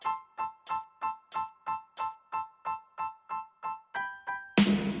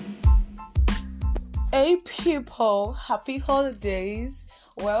Hey people, happy holidays.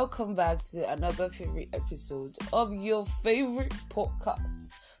 Welcome back to another favorite episode of your favorite podcast,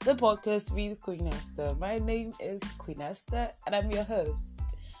 the podcast with Queen Esther. My name is Queen Esther and I'm your host.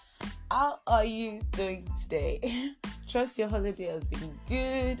 How are you doing today? Trust your holiday has been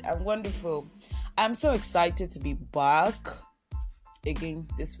good and wonderful. I'm so excited to be back again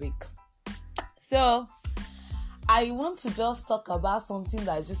this week. So, I want to just talk about something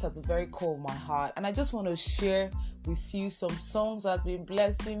that is just at the very core of my heart, and I just want to share with you some songs that have been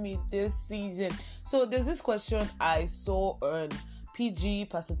blessing me this season. So there's this question I saw on PG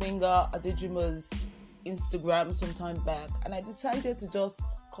Pasapenga Adejuma's Instagram some time back, and I decided to just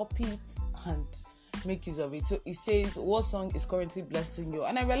copy it and make use of it. So it says, what song is currently blessing you?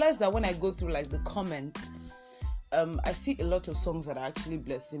 And I realized that when I go through like the comments, I see a lot of songs that are actually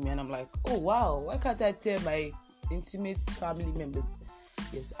blessing me, and I'm like, oh wow, why can't I tell my intimate family members?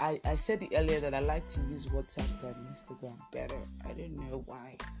 Yes, I said it earlier that I like to use WhatsApp than Instagram better. I don't know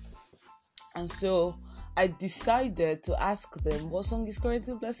why. And so I decided to ask them what song is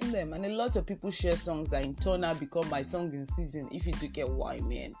currently blessing them. And a lot of people share songs that in turn now become my song in season, if you do get what I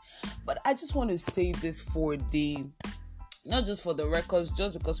mean. But I just want to say this for the, not just for the records,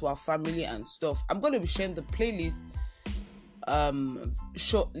 just because we're family and stuff. I'm going to be sharing the playlist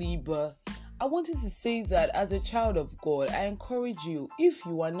shortly, but I wanted to say that as a child of God, I encourage you, if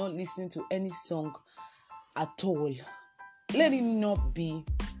you are not listening to any song at all, let it not be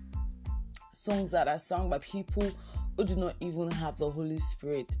songs that are sung by people who do not even have the Holy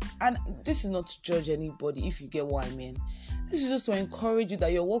Spirit. And this is not to judge anybody, if you get what I mean. This is just to encourage you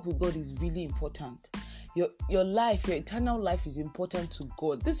that your walk with God is really important. Your life, your eternal life is important to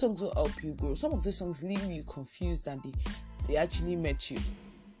God. These songs will help you grow. Some of these songs leave you confused and they actually met you.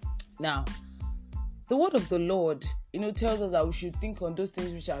 Now, the word of the Lord, tells us that we should think on those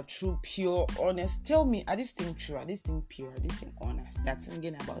things which are true, pure, honest. Tell me, are these things true? Are these things pure? Are these things honest? That's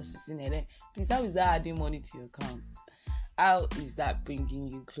thinking about sitting. Please, how is that adding money to your account? How is that bringing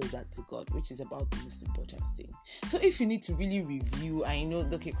you closer to God, which is about the most important thing? So if you need to really review, I know,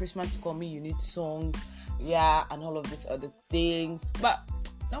 okay, Christmas is coming, you need songs, and all of these other things. But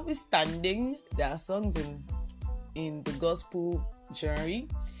notwithstanding, there are songs in the gospel genre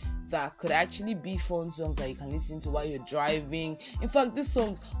that could actually be fun songs that you can listen to while you're driving. In fact, these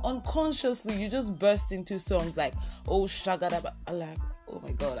songs, unconsciously, you just burst into songs like, oh, shagadaba, like, oh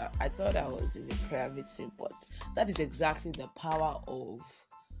my God, I thought I was in a prayer meeting, but that is exactly the power of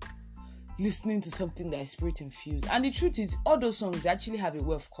listening to something that is spirit infused. And the truth is, all those songs, they actually have a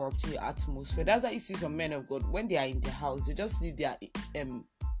way of corrupting your atmosphere. That's why you see some men of God, when they are in their house, they just leave their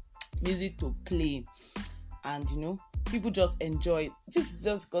music to play, and people just enjoy it. Just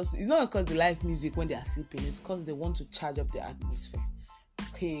because it's not because they like music when they are sleeping, it's because they want to charge up the atmosphere.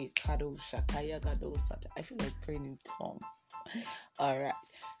 Okay, Kado Shataya Gado Sata. I feel like praying in tongues. Alright.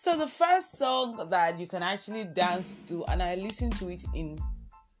 So the first song that you can actually dance to, and I listened to it in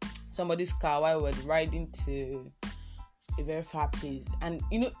somebody's car while we were riding to a very far place. And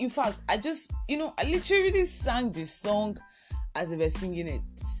in fact, I literally sang this song as they were singing it.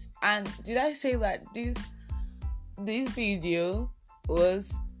 And did I say that this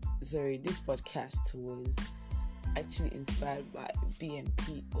podcast was actually inspired by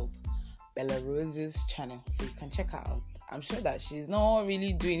BMP of Bella Rose's channel, so you can check her out. I'm sure that she's not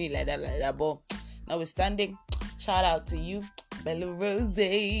really doing it like that, but notwithstanding, shout out to you, Bella Rose.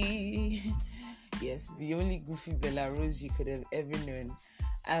 Yes, the only goofy Bella Rose you could have ever known.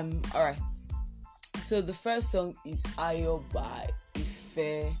 Alright, so the first song is Ayo by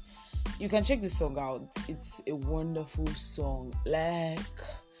Ife. You can check this song out. It's a wonderful song. Like,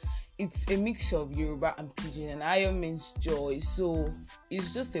 it's a mixture of Yoruba and Pidgin, and Ayo means joy. So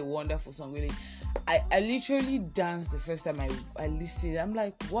it's just a wonderful song, really. I literally danced the first time I listened. I'm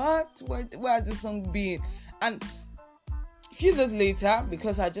like, what? Where has this song been? And a few days later,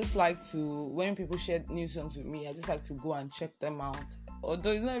 because I just like to, when people share new songs with me, I just like to go and check them out.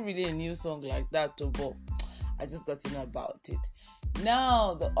 Although it's not really a new song like that, but I just got to know about it.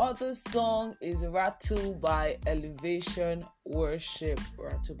 Now, the other song is Rattle by Elevation Worship.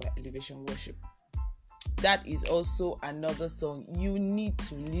 Rattle by Elevation Worship. That is also another song you need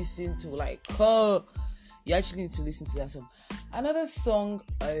to listen to. You actually need to listen to that song. Another song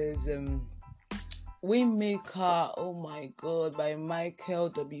is Waymaker, oh my God, by Michael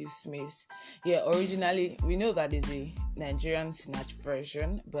W. Smith. Yeah, originally, we know that is a Nigerian Snatch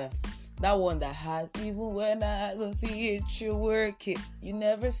version, but that one that has, even when I don't see it, you're working. You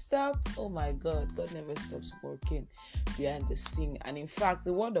never stop. Oh my God, God never stops working behind the scene. And in fact,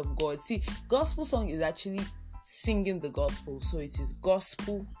 the word of God, see, gospel song is actually singing the gospel. So it is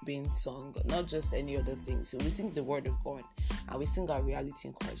gospel being sung, not just any other thing. So we sing the word of God and we sing our reality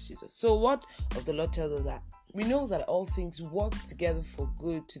in Christ Jesus. So what of the Lord tells us that we know that all things work together for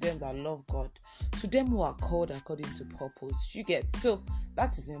good to them that love God, to them who are called according to purpose. You get? So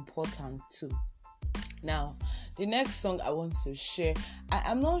that is important too. Now, the next song I want to share,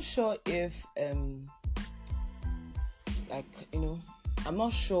 I'm not sure if I'm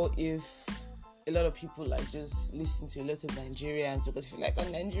not sure if a lot of people just listen to a lot of Nigerians, because if you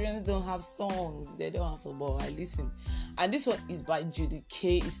Nigerians don't have songs, they don't have to, but I listen. And this one is by Judy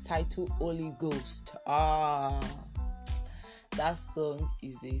K. It's titled Holy Ghost. That song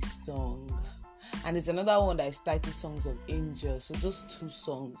is a song. And there's another one that is titled Songs of Angels. So those two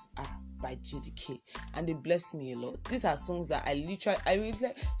songs are by Judy K. And they bless me a lot. These are songs that I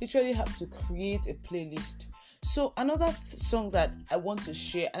literally have to create a playlist. So another song that I want to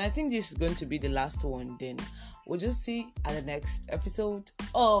share, and I think this is going to be the last one, then we'll just see at the next episode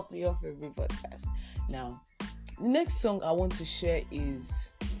of your favorite podcast. Now, the next song I want to share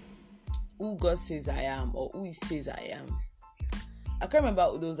is Who God Says I Am, or Who He Says I Am. I can't remember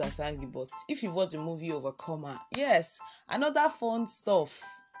who those that sang it, but if you've watched the movie Overcomer, yes, another fun stuff.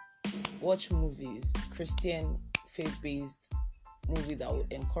 Watch movies, Christian faith-based movie that will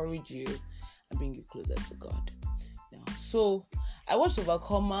encourage you and bring you closer to God. Now, so I watched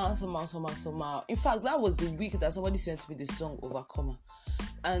Overcomer somehow. In fact, that was the week that somebody sent me the song Overcomer,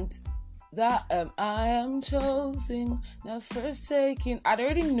 and that I am chosen, not forsaken. I'd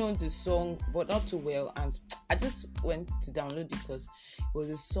already known the song, but not too well, and I just went to download it because it was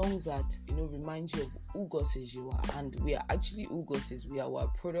a song that reminds you of who God says you are, and we are actually who God says we are. We're a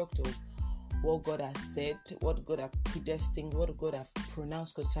product of what God has said, what God has predestined, what God has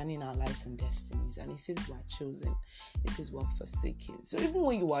pronounced concerning our lives and destinies. And He says we are chosen. He says we are forsaken. So even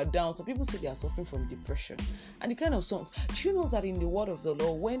when you are down, some people say they are suffering from depression. And the kind of songs, do you know that in the word of the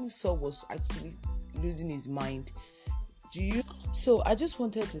Lord, when Saul was actually losing his mind, so I just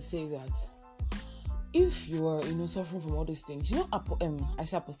wanted to say that if you are suffering from all these things, I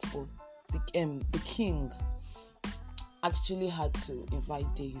say Apostle Paul, the king actually had to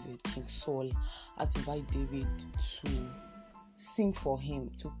invite David. King Saul had to invite David to sing for him,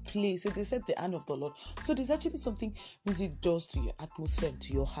 to play. So they said the hand of the Lord. So there's actually something music does to your atmosphere,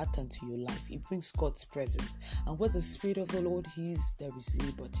 to your heart, and to your life. It brings God's presence. And where the Spirit of the Lord is, there is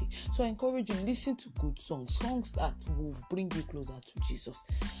liberty. So I encourage you, listen to good songs that will bring you closer to Jesus.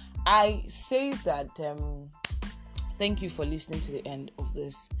 I say that thank you for listening to the end of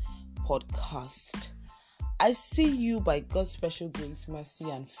this podcast. I see you by God's special grace, mercy,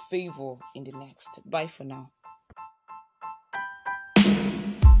 and favor in the next. Bye for now.